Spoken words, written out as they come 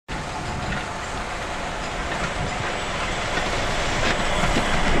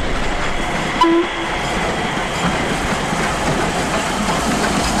Welcome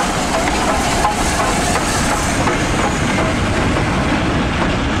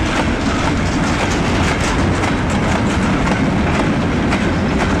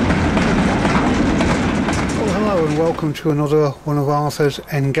to another one of Arthur's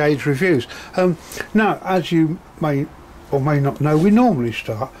Engage reviews. Now, as you may or may not know, we normally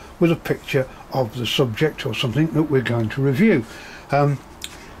start with a picture of the subject or something that we're going to review.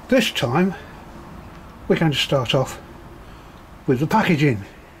 This time we're going to start off with the packaging.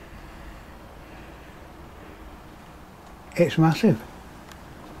 It's massive.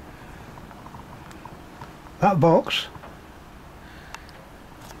 That box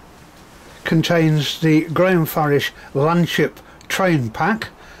contains the Graham Farish Landship train pack,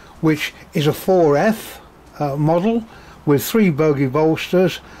 which is a 4F model with 3 bogie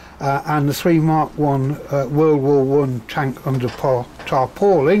bolsters and the 3 Mark 1 World War I tank under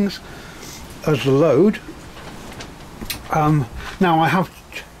tarpaulins as the load. Now I have,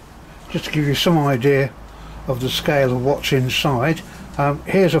 just to give you some idea of the scale of what's inside,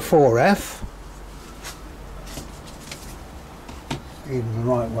 here's a 4F, even the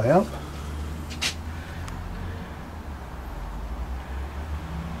right way up.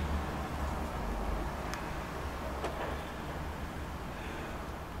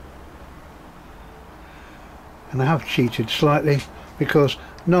 And I have cheated slightly, because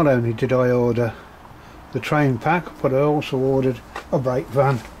not only did I order the train pack, but I also ordered a brake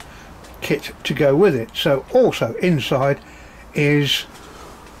van kit to go with it. So also inside is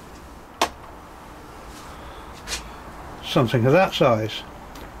something of that size.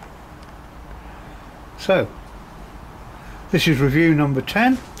 So this is review number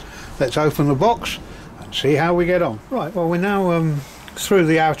 10. Let's open the box and see how we get on. Right, well, we're now through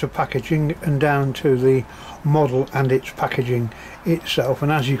the outer packaging and down to the model and its packaging itself,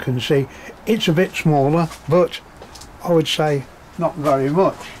 and as you can see, it's a bit smaller, but I would say not very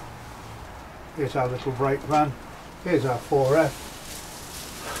much. Here's our little brake van, here's our 4F,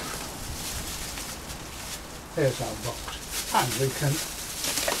 here's our box, and we can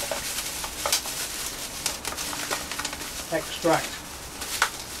extract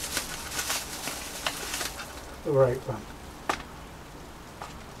the brake van.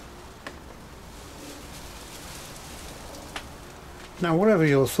 Now, whatever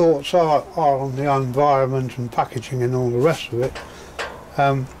your thoughts are on the environment and packaging and all the rest of it,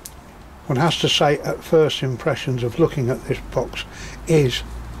 one has to say at first impressions of looking at this box is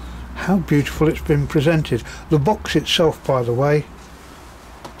how beautiful it's been presented. The box itself, by the way,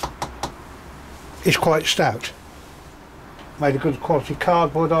 is quite stout. Made of good quality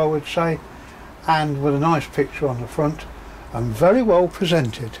cardboard, I would say, and with a nice picture on the front, and very well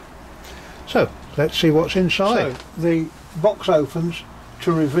presented. So let's see what's inside. So the box opens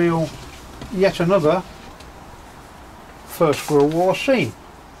to reveal yet another First World War scene.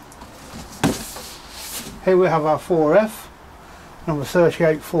 Here we have our 4F, number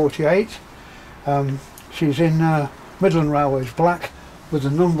 3848. She's in Midland Railways black with the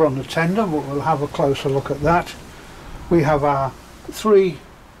number on the tender, but we'll have a closer look at that. We have our 3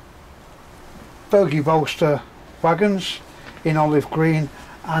 bogie bolster wagons in olive green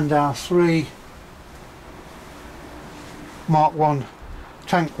and our 3 Mark 1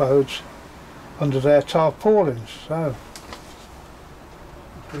 tank loads under their tarpaulins. So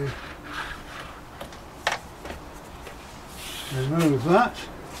we remove that,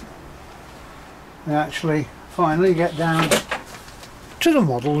 we actually finally get down to the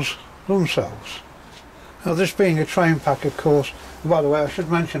models themselves. Now, this being a train pack, of course, by the way, I should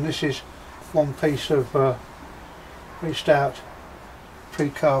mention this is one piece of pretty stout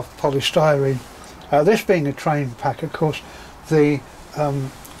pre-carved polystyrene. This being a train pack, of course, the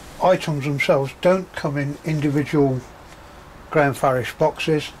items themselves don't come in individual Graham Farish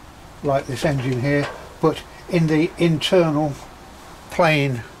boxes like this engine here, but in the internal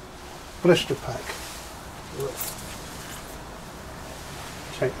plain blister pack.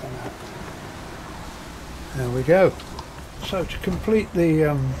 Take that out. There we go. So to complete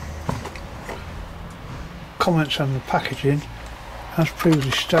the comments on the packaging, as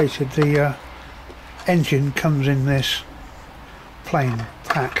previously stated, the engine comes in this plain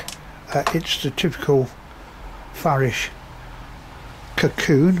pack. It's the typical Farish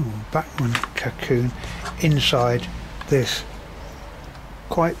cocoon, or backman cocoon, inside this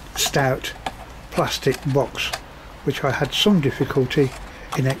quite stout plastic box, which I had some difficulty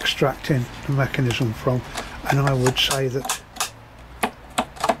in extracting the mechanism from, and I would say that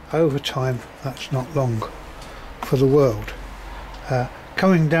over time that's not long for the world.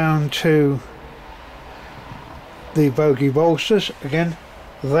 Coming down to the bogie bolsters, again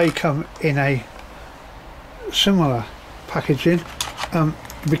they come in a similar packaging.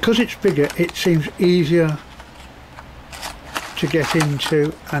 Because it's bigger, it seems easier to get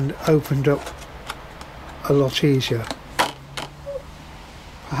into and opened up a lot easier.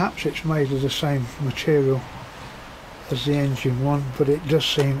 Perhaps it's made of the same material as the engine one, but it does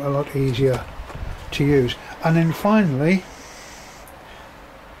seem a lot easier to use. And then finally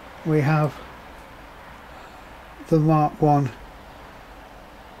we have the Mark 1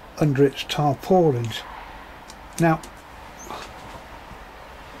 under its tarpaulins. Now,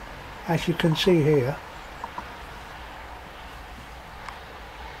 as you can see here,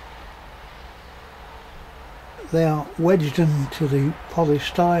 they are wedged into the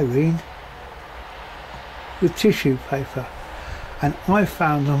polystyrene with tissue paper, and I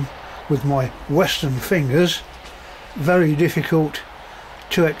found them with my Western fingers very difficult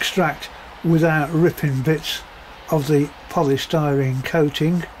to extract without ripping bits of the polystyrene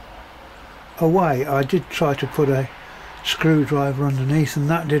coating away. I did try to put a screwdriver underneath and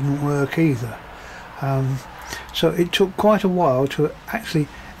that didn't work either. So it took quite a while to actually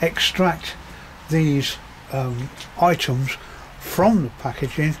extract these items from the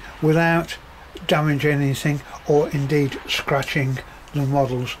packaging without damaging anything or indeed scratching the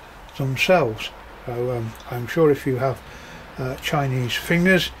models themselves. So I'm sure if you have Chinese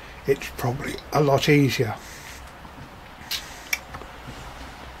fingers, it's probably a lot easier.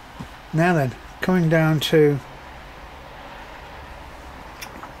 Now then, coming down to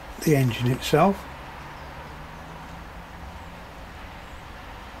the engine itself,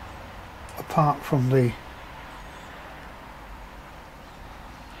 apart from the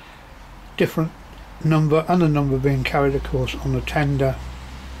different number and the number being carried of course on the tender,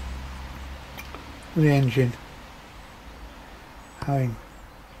 the engine having,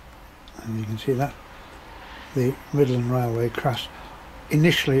 and you can see that, the Midland Railway crest.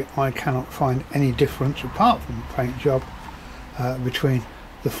 Initially I cannot find any difference apart from the paint job between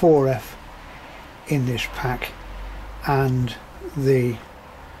the 4F in this pack and the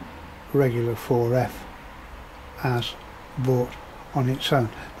regular 4F as bought on its own.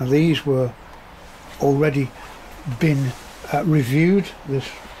 Now these were already been reviewed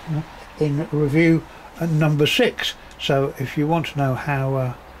in review number 6, so if you want to know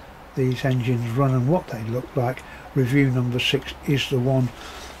how these engines run and what they look like, review number 6 is the one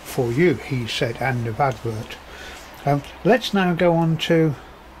for you, he said, and of advert. Let's now go on to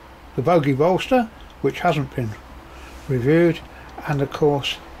the bogie bolster, which hasn't been reviewed, and of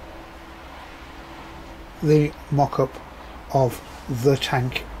course the mock-up of the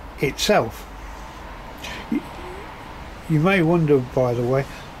tank itself. You may wonder, by the way,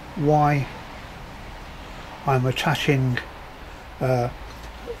 why I'm attaching the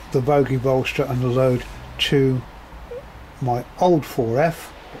bogie bolster and the load to my old 4F,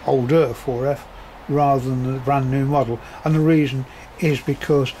 older 4F, rather than the brand new model, and the reason is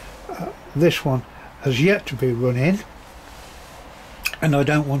because this one has yet to be run in, and I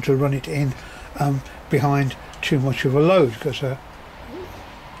don't want to run it in behind too much of a load, because they're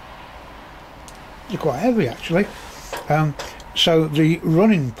quite heavy actually. So the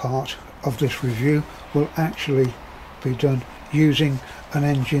running part of this review will actually be done using an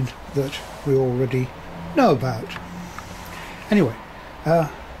engine that we already know about. Anyway,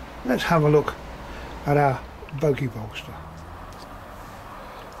 let's have a look at our bogie bolster.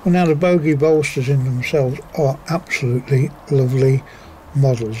 Well, now the bogie bolsters in themselves are absolutely lovely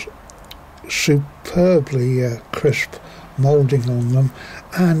models, superbly crisp moulding on them,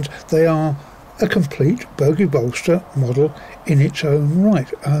 and they are a complete bogie bolster model in its own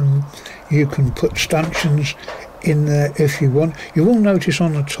right. You can put stanchions in there if you want. You will notice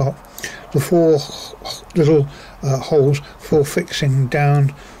on the top the 4 little holes for fixing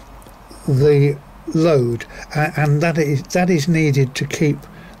down the load, and that is needed to keep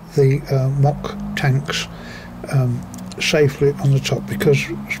the mock tanks safely on the top, because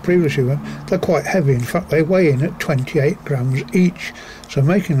as previously they're quite heavy. In fact, they weigh in at 28 grams each, so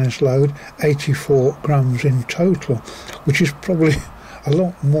making this load 84 grams in total, which is probably a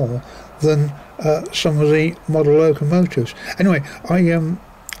lot more than some of the model locomotives. Anyway,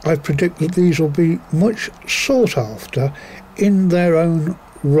 I predict that these will be much sought after in their own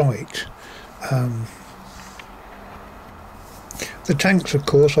right. The tanks, of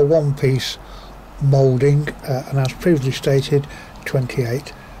course, are one-piece moulding, and as previously stated,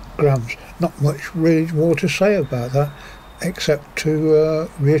 28 grams. Not much really more to say about that, except to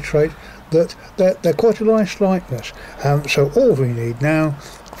reiterate that they're quite a nice likeness. So all we need now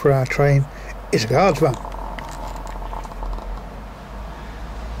for our train is a guard's van.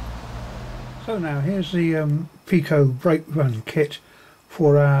 So now here's the Pico brake van kit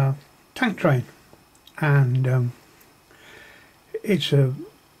for our tank train, and it's a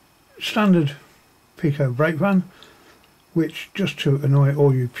standard Pico brake van, which, just to annoy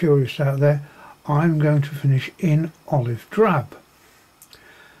all you purists out there, I'm going to finish in olive drab,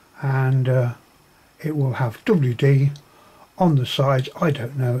 and it will have WD on the sides. I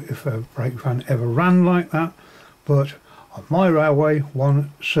don't know if a brake van ever ran like that, but on my railway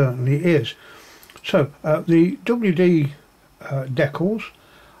one certainly is. So the WD decals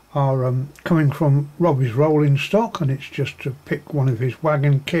are coming from Robbie's rolling stock, and it's just to pick one of his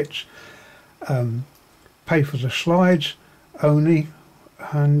wagon kits, pay for the slides only,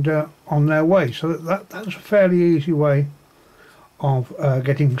 and on their way. So that's a fairly easy way of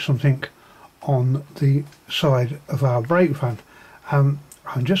getting something on the side of our brake van. I'm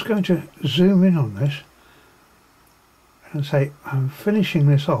just going to zoom in on this and say I'm finishing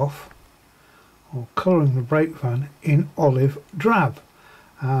this off, or colouring the brake van in olive drab.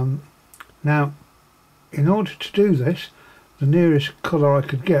 Now, in order to do this, the nearest colour I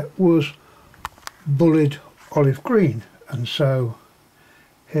could get was bullied olive green, and so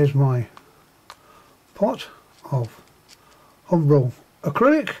here's my pot of Humbrol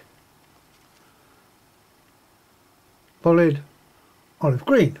acrylic, bullied olive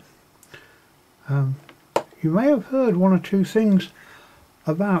green. You may have heard one or two things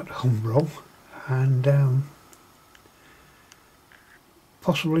about Humbrol, and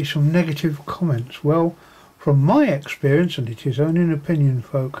possibly some negative comments. Well, from my experience, and it is only an opinion,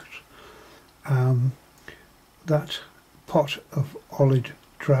 folks, that pot of olive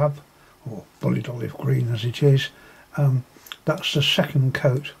drab, or bullied olive green as it is, that's the second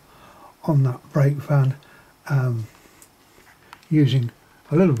coat on that brake van, using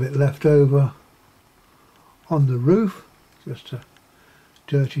a little bit left over on the roof just to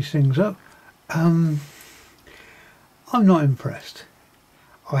dirty things up. I'm not impressed.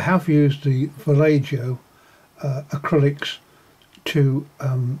 I have used the Vallejo acrylics to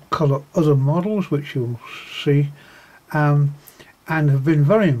colour other models, which you'll see, and have been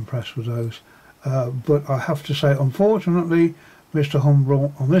very impressed with those, but I have to say, unfortunately, Mr.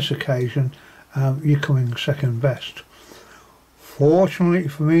 Humbrol, on this occasion, you're coming second best. Fortunately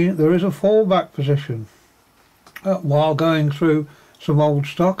for me, there is a fallback position. While going through some old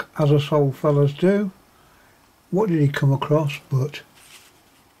stock, as us old fellas do, what did he come across but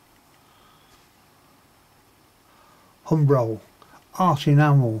Humbrol art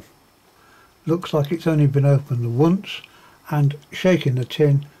enamel. Looks like it's only been opened once, and shaking the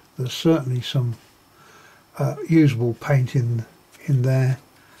tin, there's certainly some usable paint in there,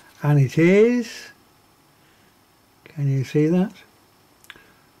 and it is, can you see that,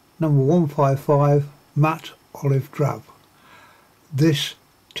 number 155 matte olive drab. This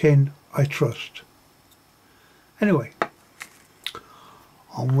tin I trust. Anyway,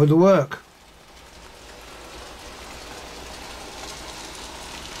 on with the work.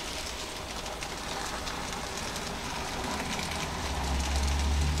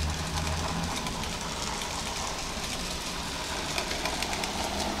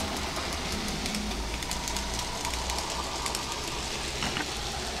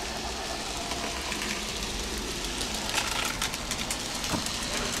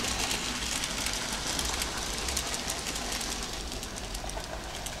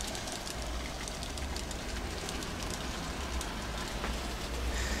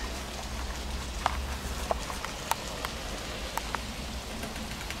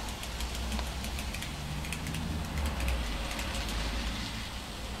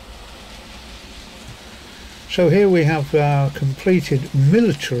 So here we have our completed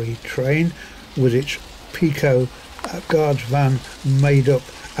military train with its Pico guards van made up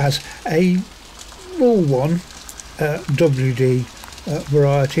as a Rule 1 WD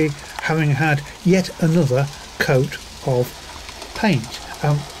variety, having had yet another coat of paint.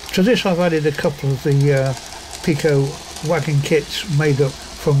 To this I've added a couple of the Pico wagon kits made up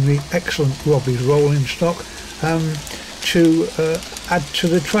from the excellent Robbie's rolling stock to add to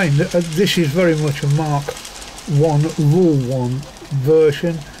the train. This is very much a Mark 1 Rule 1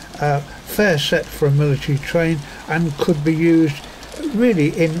 version, fair set for a military train, and could be used really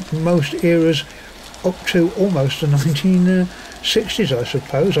in most eras up to almost the 1960s, I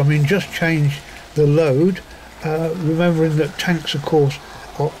suppose. I mean, just change the load, remembering that tanks, of course,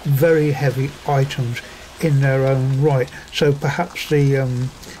 are very heavy items in their own right. So perhaps the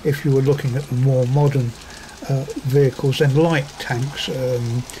if you were looking at the more modern vehicles, then light tanks,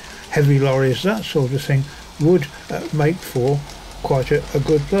 heavy lorries, that sort of thing, would make for quite a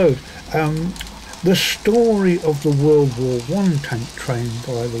good load. The story of the World War I tank train,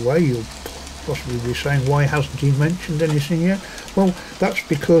 by the way, you'll possibly be saying, why hasn't he mentioned anything yet? Well, that's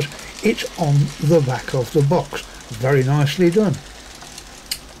because it's on the back of the box. Very nicely done.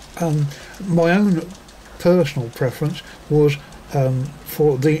 My own personal preference was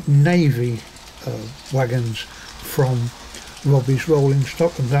for the navy wagons from Robbie's Rolling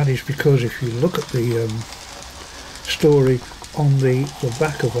Stock, and that is because if you look at the story on the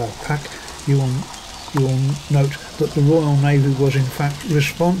back of our pack, you will note that the Royal Navy was in fact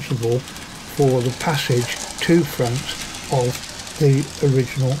responsible for the passage to France of the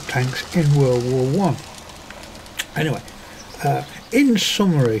original tanks in World War I. Anyway, in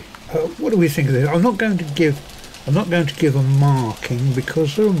summary, what do we think of this? I'm not going to give a marking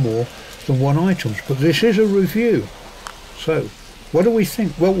because there are more than one item, but this is a review. So, what do we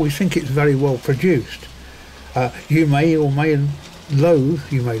think? Well, we think it's very well produced. You may or may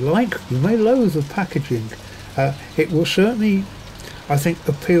loathe, you may like, you may loathe the packaging. It will certainly, I think,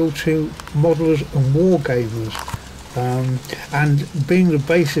 appeal to modelers and war gamers. And being the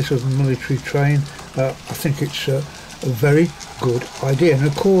basis of the military train, I think it's a very good idea, and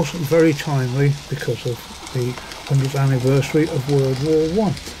of course very timely because of the 100th anniversary of World War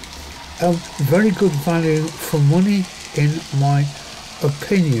I. Very good value for money, in my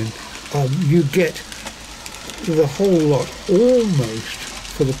opinion. You get the whole lot almost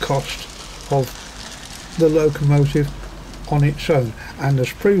for the cost of the locomotive on its own, and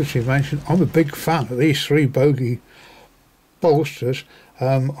as previously mentioned, I'm a big fan of these 3 bogie bolsters.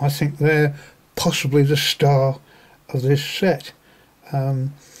 I think they're possibly the star of this set,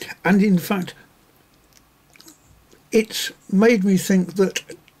 and in fact it's made me think that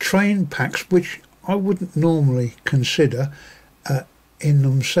train packs, which I wouldn't normally consider in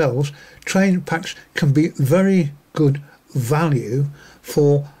themselves, train packs can be very good value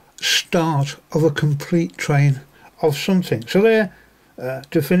for start of a complete train of something. So there,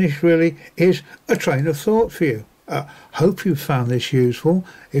 to finish, really is a train of thought for you. Hope you found this useful.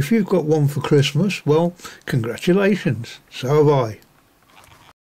 If you've got one for Christmas, well, congratulations. So have I.